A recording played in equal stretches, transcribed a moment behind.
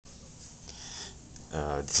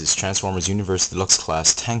This is Transformers Universe Deluxe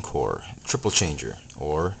Class Tankor, Triple Changer,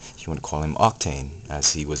 or if you want to call him Octane,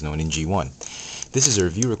 as he was known in G1. This is a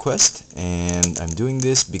review request, and I'm doing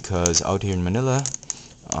this because out here in Manila,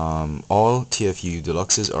 all TFU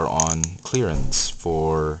Deluxes are on clearance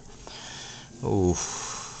for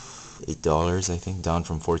 $8, I think, down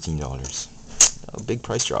from $14. A big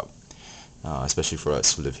price drop, especially for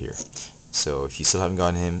us who live here. So if you still haven't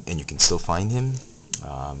gotten him and you can still find him,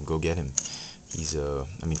 go get him. He's I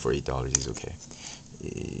mean, for $8 he's okay.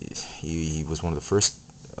 He was one of the first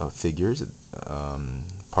figures,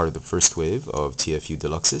 part of the first wave of TFU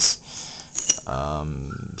Deluxes.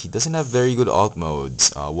 He doesn't have very good alt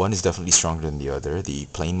modes. One is definitely stronger than the other. The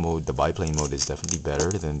plane mode, the biplane mode, is definitely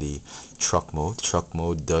better than the truck mode. Truck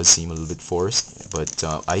mode does seem a little bit forced, but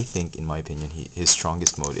I think, in my opinion, his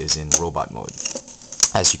strongest mode is in robot mode.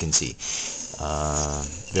 As you can see,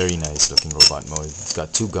 very nice looking robot mode. It's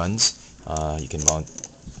got two guns. You can mount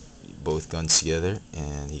both guns together,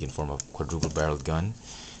 and he can form a quadruple barreled gun,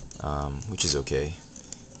 which is okay.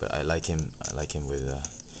 But I like him with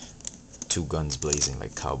two guns blazing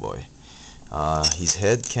like cowboy. His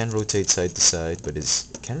head can rotate side to side, but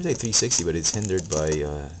can rotate 360, but it's hindered by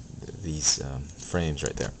these frames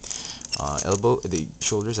right there. The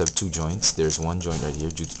shoulders have two joints. There's one joint right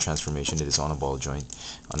here due to transformation. It is on a ball joint.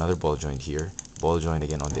 Another ball joint here. Ball joint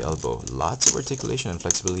again on the elbow. Lots of articulation and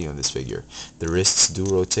flexibility on this figure. The wrists do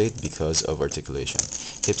rotate because of articulation.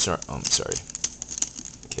 Hips are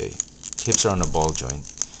okay. Hips are on a ball joint.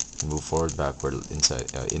 You move forward, backward,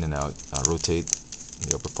 inside, in and out. Rotate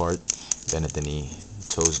the upper part. Bend at the knee.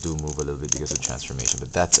 Toes do move a little bit because of transformation,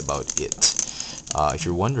 but that's about it. If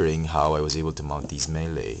you're wondering how I was able to mount these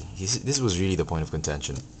melee, this was really the point of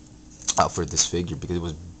contention for this figure, because it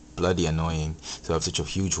was bloody annoying to have such a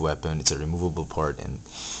huge weapon. It's a removable part, and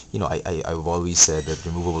you know, I've always said that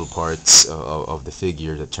removable parts of the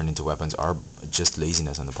figure that turn into weapons are just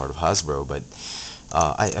laziness on the part of Hasbro, but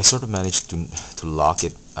I sort of managed to lock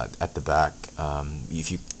it at the back.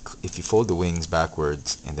 If you fold the wings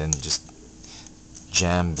backwards and then just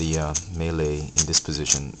jam the melee in this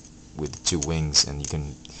position with the two wings, and you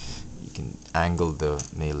can angle the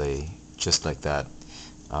melee just like that,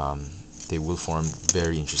 they will form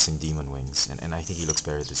very interesting demon wings, and I think he looks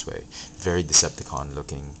better this way. Very Decepticon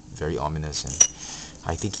looking, very ominous, and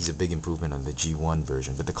I think he's a big improvement on the G1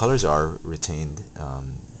 version. But the colors are retained,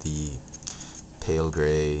 the pale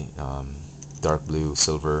gray, dark blue,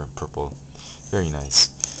 silver, purple. Very nice.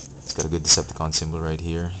 It's got a good Decepticon symbol right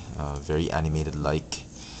here, very animated like.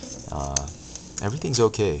 Everything's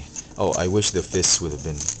okay. Oh, I wish the fists would have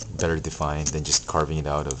been better defined than just carving it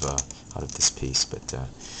out of this piece, but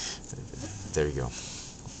there you go.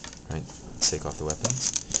 Right, let's take off the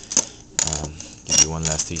weapons. Give you one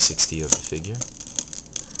last 360 of the figure.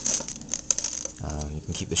 You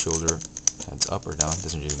can keep the shoulder pads up or down,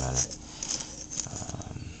 doesn't really matter.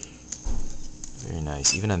 Very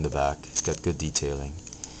nice, even on the back, it's got good detailing.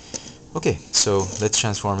 Okay, so let's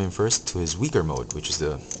transform him first to his weaker mode, which is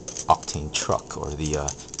the Octane truck, or the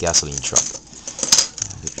gasoline truck.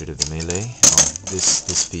 Get rid of the melee.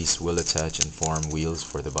 This piece will attach and form wheels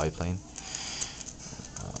for the biplane,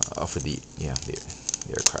 for the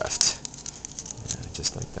aircraft,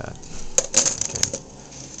 just like that. Okay.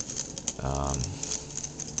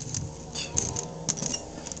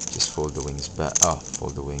 Just fold the wings back.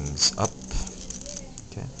 Fold the wings up.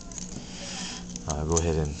 Okay. Go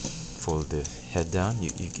ahead and fold the head down.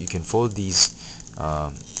 You can fold these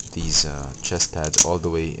chest pads all the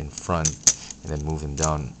way in front, and then move them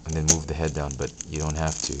down, and then move the head down, but you don't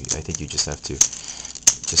have to. I think you just have to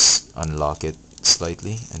just unlock it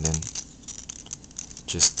slightly, and then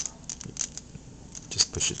just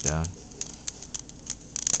push it down.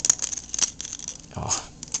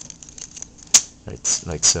 Right,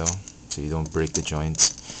 like so you don't break the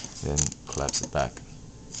joints, then collapse it back.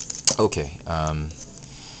 Okay,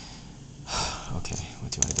 okay,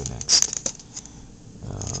 what do you want to do next?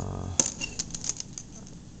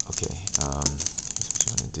 Okay, here's what you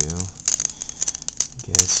want to do. I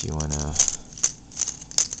guess you want to,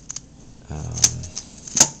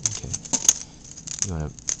 okay, you want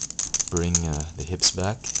to bring the hips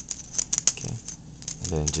back, okay, and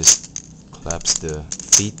then just collapse the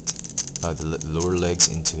feet, the lower legs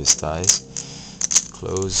into his thighs,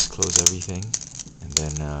 close everything, and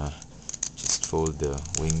then just fold the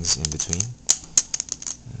wings in between.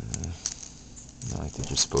 No, I think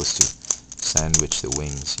you're supposed to sandwich the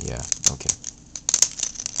wings. Yeah, okay.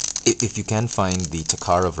 if you can find the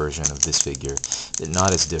Takara version of this figure, they're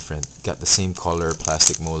not as different. Got the same color,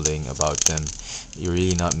 plastic molding about them. You're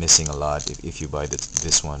really not missing a lot if you buy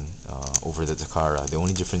this one over the Takara. The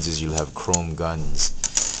only difference is you'll have chrome guns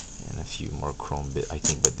and a few more chrome bit, I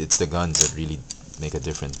think, but it's the guns that really make a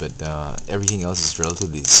difference. But everything else is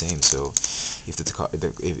relatively the same. So if the Takara,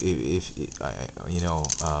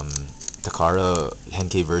 Takara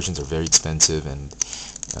Henkei versions are very expensive, and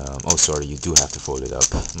oh, sorry, you do have to fold it up.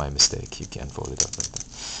 My mistake. You can fold it up like that.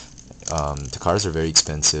 Takaras are very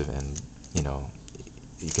expensive, and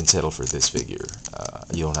you can settle for this figure.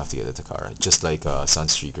 You don't have to get a Takara. Just like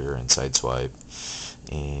Sunstreaker and Sideswipe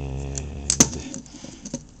and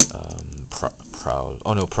Prowl.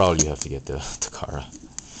 Oh no, Prowl you have to get the Takara,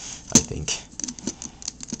 I think,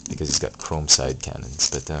 because it's got chrome side cannons.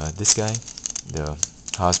 But this guy, the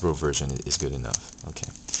Hasbro version, is good enough. Okay.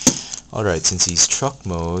 Alright, since he's truck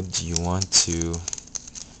mode, you want to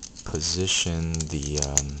position the,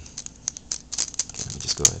 okay, let me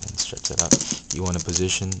just go ahead and stretch that out. You want to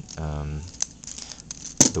position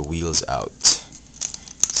the wheels out.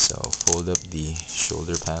 So fold up the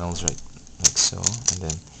shoulder panels right like so, and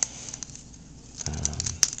then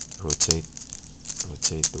rotate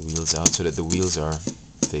the wheels out so that the wheels are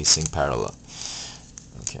facing parallel.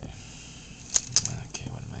 Okay. Okay,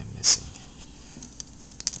 what am I missing?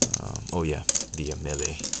 Oh yeah, the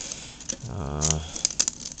melee.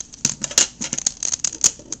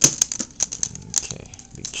 Okay,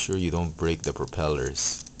 make sure you don't break the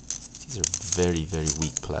propellers. These are very, very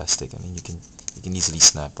weak plastic. I mean, you can easily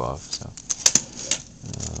snap off. So,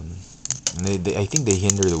 and I think they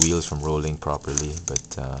hinder the wheels from rolling properly.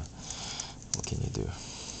 But what can you do?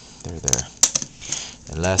 They're there.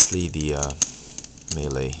 And lastly, the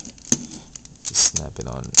melee. Just snap it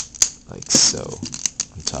on like so,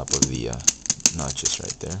 on top of the notches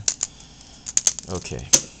right there. Okay,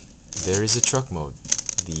 there is a truck mode,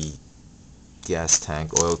 the gas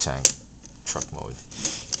tank, oil tank truck mode.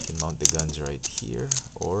 You can mount the guns right here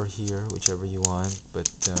or here, whichever you want, but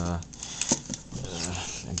a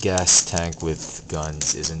gas tank with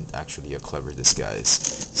guns isn't actually a clever disguise,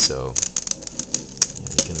 so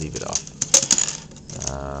you can leave it off.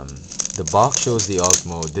 The box shows the alt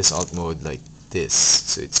mode, this alt mode like this,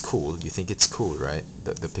 so it's cool. You think it's cool, right?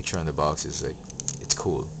 The picture on the box is like, it's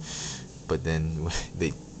cool, but then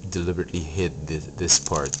they deliberately hid this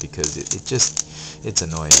part because it's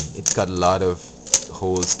annoying. It's got a lot of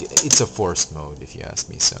holes. It's a forced mode, if you ask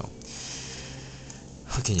me. So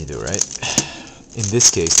what can you do, right? In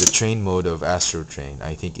this case, the train mode of Astro Train,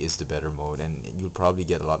 I think, is the better mode, and you'll probably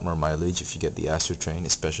get a lot more mileage if you get the Astro Train,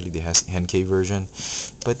 especially the Henkei version.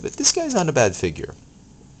 But this guy's not a bad figure,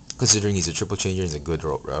 considering he's a triple changer and he's a good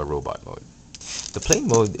robot mode. The plain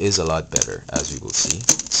mode is a lot better, as we will see.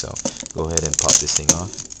 So go ahead and pop this thing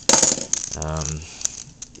off.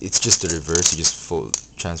 It's just the reverse. You just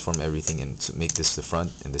transform everything and make this the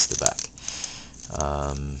front and this the back.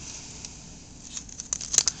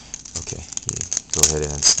 Okay, go ahead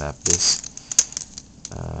and snap this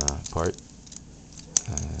part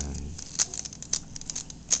and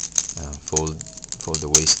fold the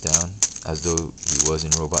waist down as though he was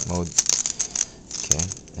in robot mode. Okay,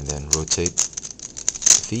 and then rotate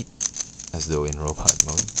the feet as though in robot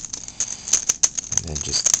mode, and then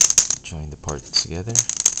just join the parts together,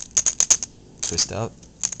 twist out,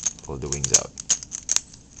 fold the wings out,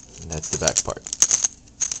 and that's the back part.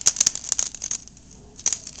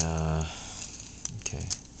 Okay,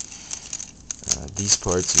 these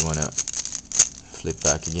parts you want to flip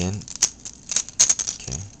back again.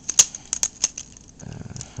 Okay,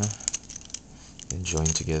 and join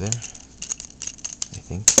together, I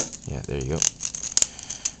think. Yeah, there you go.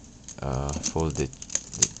 Fold the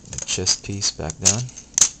chest piece back down.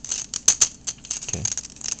 Okay,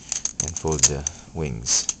 and fold the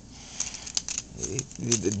wings.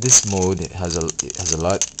 This mode has a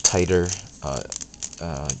lot tighter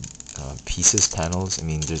pieces, panels. I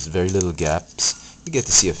mean, there's very little gaps. You get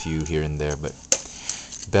to see a few here and there, but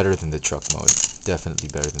better than the truck mode. Definitely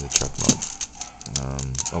better than the truck mode.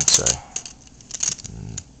 Oh, sorry.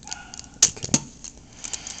 Okay.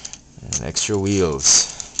 And extra wheels.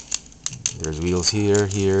 There's wheels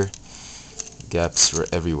here. Gaps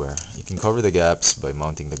everywhere. You can cover the gaps by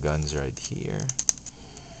mounting the guns right here.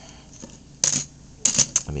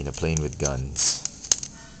 I mean, a plane with guns.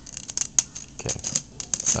 Okay.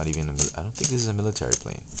 It's not even I don't think this is a military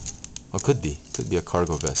plane. Well, could be a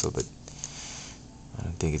cargo vessel, but I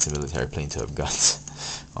don't think it's a military plane to have guns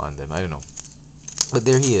on them. I don't know. But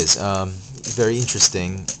there he is. Very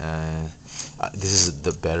interesting. This is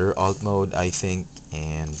the better alt mode, I think,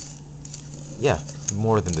 and yeah,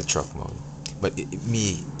 more than the truck mode. But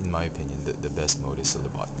in my opinion, the best mode is still the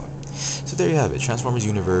bot mode. So there you have it, Transformers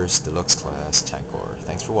Universe Deluxe Class Tankor.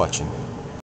 Thanks for watching.